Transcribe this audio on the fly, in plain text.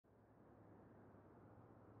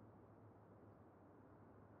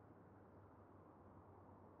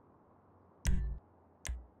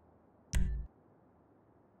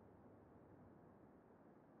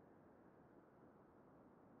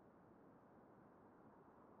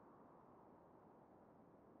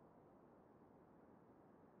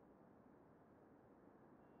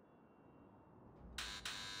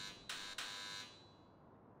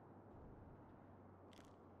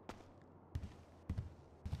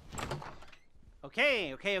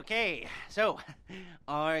Okay. So,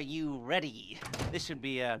 are you ready? This should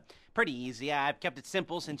be pretty easy. I've kept it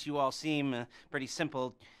simple since you all seem pretty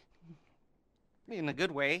simple in a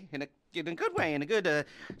good way. In a good way. In a good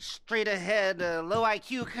straight ahead, low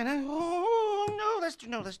IQ kind of. Oh no! Let's do.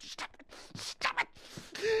 Stop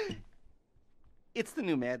it! It's the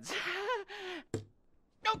new meds.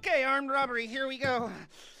 Okay, armed robbery. Here we go.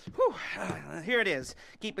 Whew. Here it is.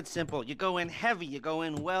 Keep it simple. You go in heavy. You go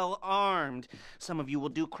in well armed. Some of you will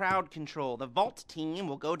do crowd control. The vault team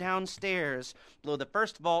will go downstairs, blow the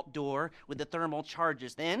first vault door with the thermal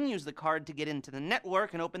charges. Then use the card to get into the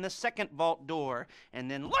network and open the second vault door. And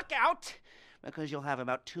then look out, because you'll have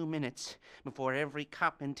about 2 minutes before every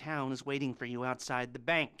cop in town is waiting for you outside the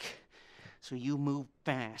bank. So you move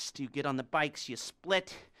fast. You get on the bikes. You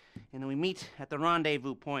split. And we meet at the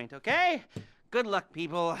rendezvous point, okay? Good luck,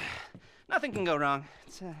 people. Nothing can go wrong.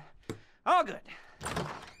 It's all good.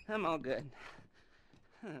 I'm all good.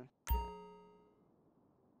 Huh.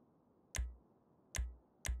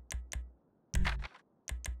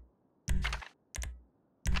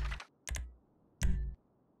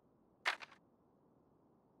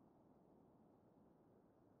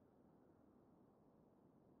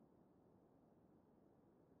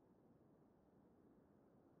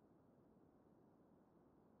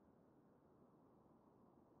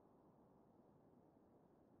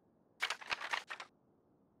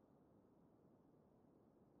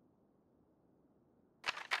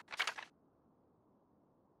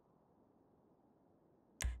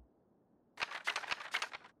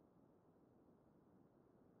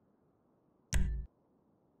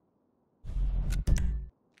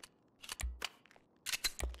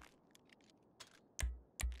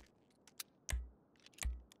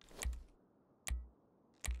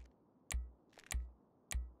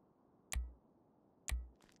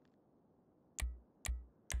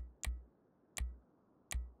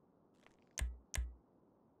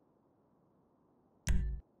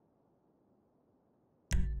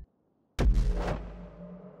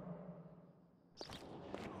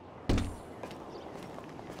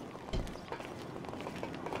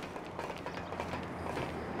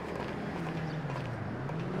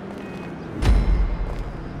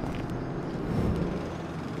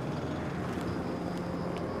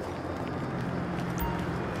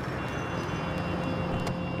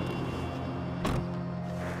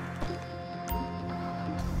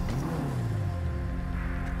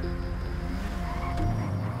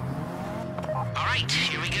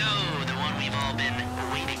 Here we go, the one we've all been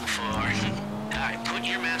waiting for. Alright, put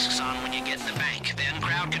your masks on when you get in the bank. Then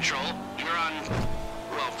crowd control. You're on,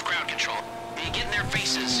 well, crowd control. You get in their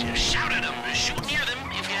faces, shout at them, shoot near them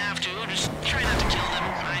if you have to. Just try not to kill them.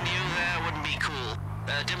 Mind you, that wouldn't be cool.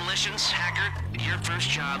 Demolitions, hacker, your first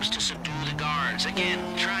job's to subdue the guards. Again,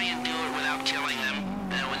 try and do it without killing them.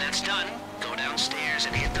 Then when that's done, go downstairs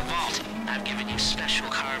and hit the vault. I've given you special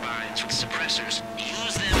carbines with suppressors.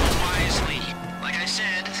 Use them wisely. Like I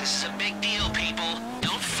said, this is a big deal, people.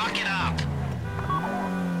 Don't fuck it up.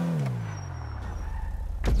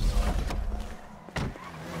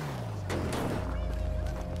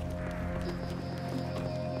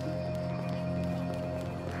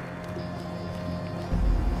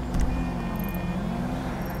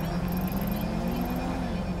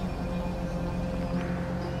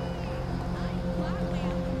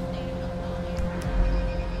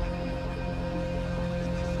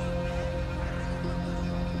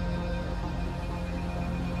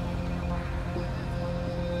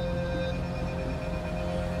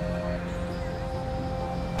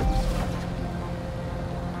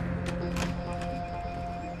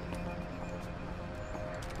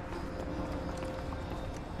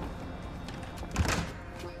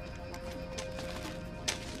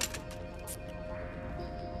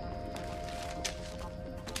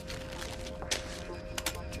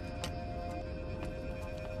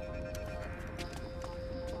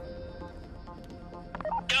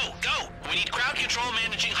 We need crowd control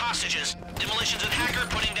managing hostages. Demolitions and hacker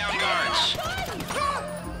putting down guards.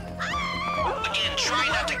 Again, try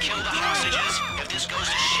not to kill the hostages. If this goes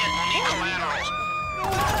to shit, we'll need collateral.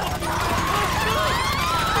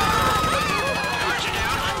 Guards are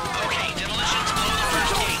down? Okay, demolitions below the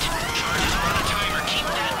first gate. Charges are on a timer. Keep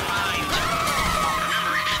that in mind.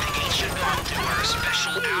 Remember, the gate should go through our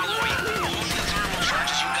special alloy. Only the thermal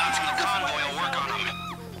charges you got from the convoy will work on them.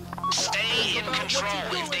 Stay in control.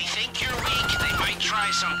 If they think you're weak, they might try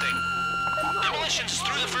something. Demolitions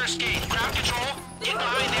through the first gate. Crowd control, get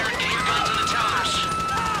behind there and get your guns in the towers.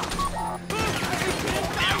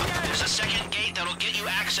 Now, there's a second gate that'll get you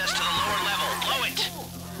access to the lower level. Blow it!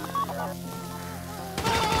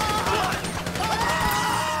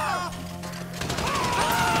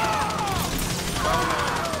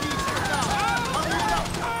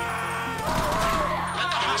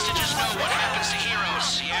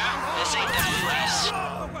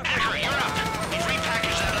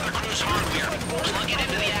 Plug it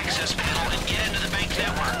into the access panel and get into the bank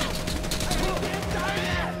network.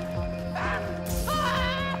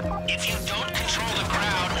 If you don't control the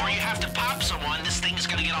crowd or you have to pop someone, this thing is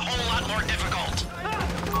gonna get a whole lot more difficult.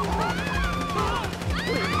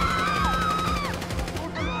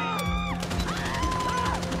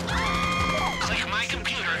 Click My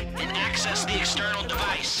Computer and access the external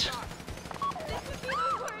device.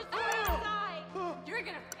 You're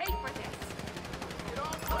gonna pay for this.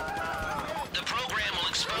 The program will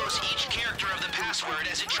expose each character of the password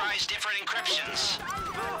as it tries different encryptions.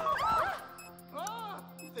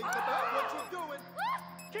 Think about what you're doing.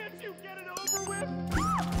 Can't you get it over with?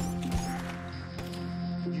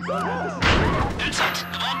 That's it!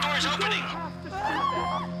 The vault door is opening!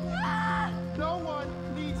 No one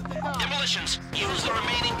needs to die. Demolitions, use the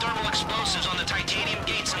remaining thermal explosives on the titanium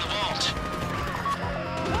gates in the vault.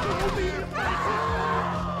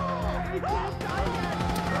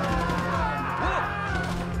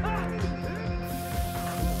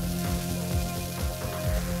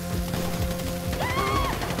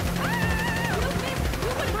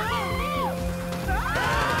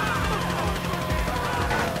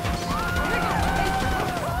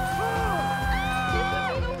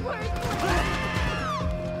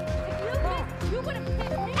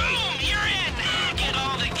 Boom! You're in! Get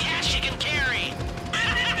all the cash you can carry!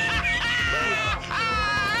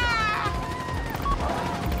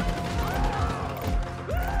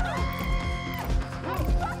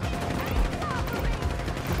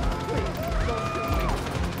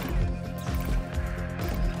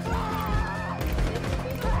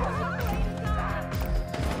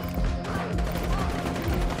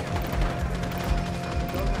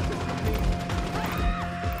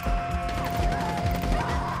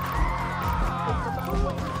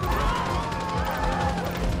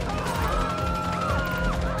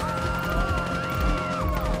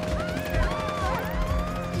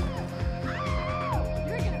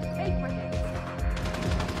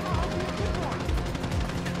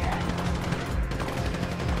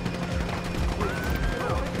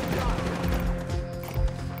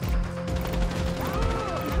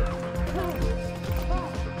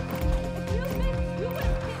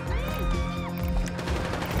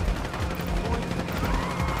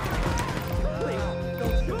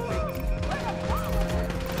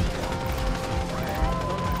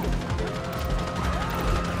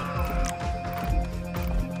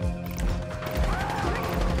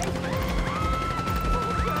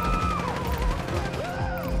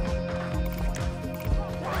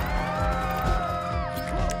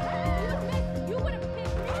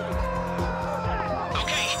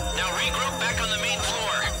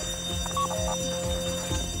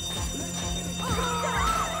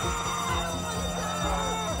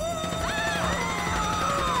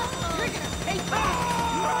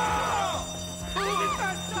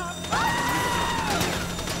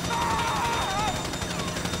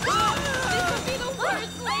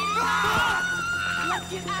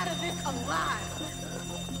 Get out of this alive!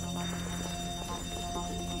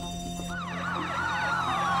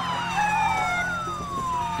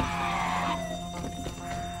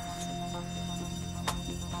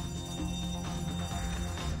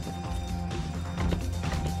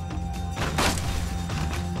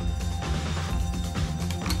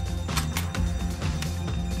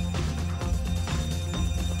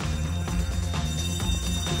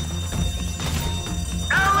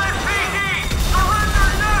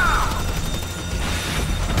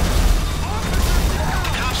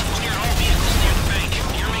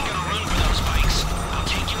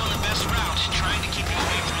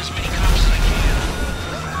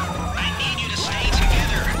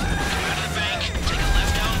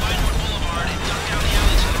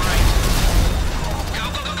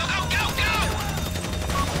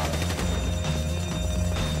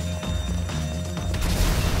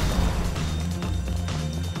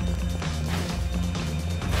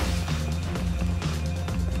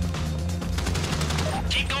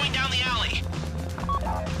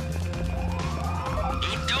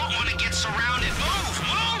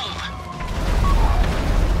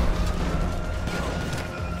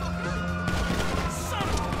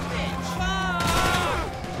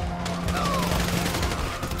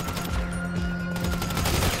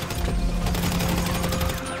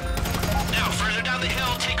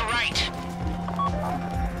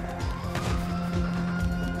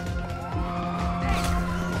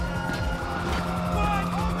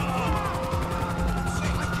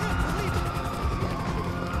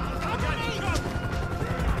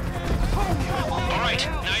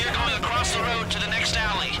 Now you're going across the road to the next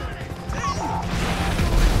alley.